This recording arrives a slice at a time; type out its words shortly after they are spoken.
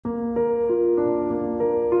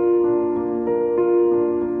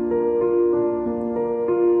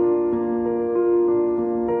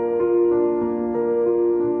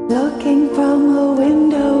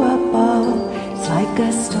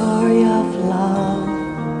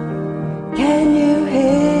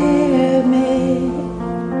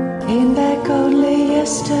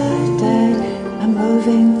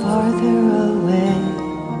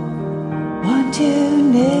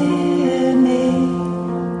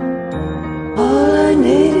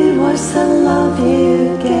was the love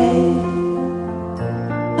you gave.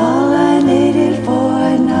 All I needed for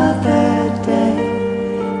another day,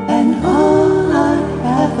 and all I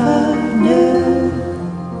ever knew,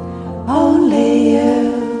 only you.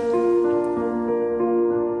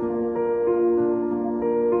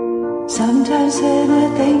 Sometimes when I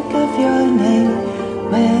think of your name,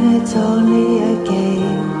 when it's only a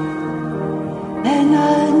game, and I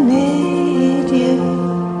need you,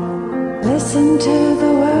 listen to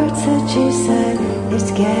the words that you said.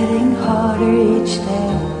 It's getting harder each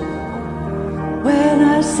day. When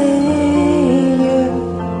I see you,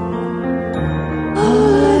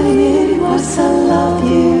 all I needed was the love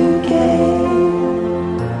you gave.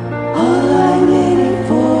 All I needed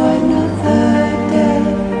for another day,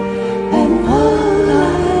 and all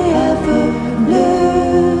I ever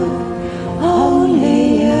knew, only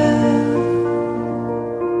you.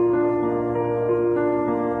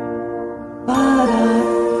 Ba-da,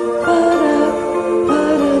 ba-da,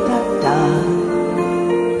 ba-da-da-da,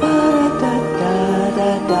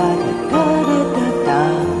 ba-da-da-da-da-da-da-da-da-da-da,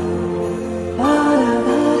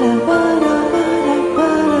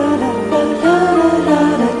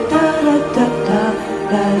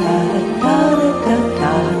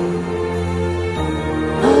 ba-da-ba-da-ba-da-ba-da-ba-da-da-da-da-da-da-da-da-da-da.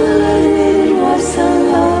 All I needed was the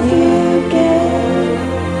love you gave.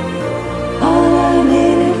 All I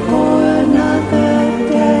needed for another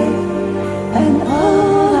day, and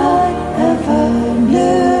all I ever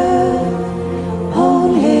knew,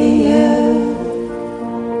 only you.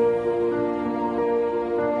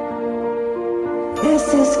 This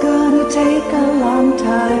is gonna take a long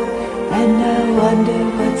time, and I wonder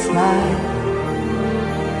what's mine.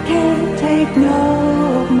 Can't take no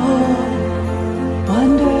more.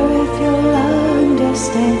 Wonder if you'll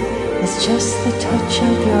understand. It's just the touch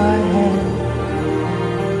of your hand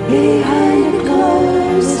behind a closed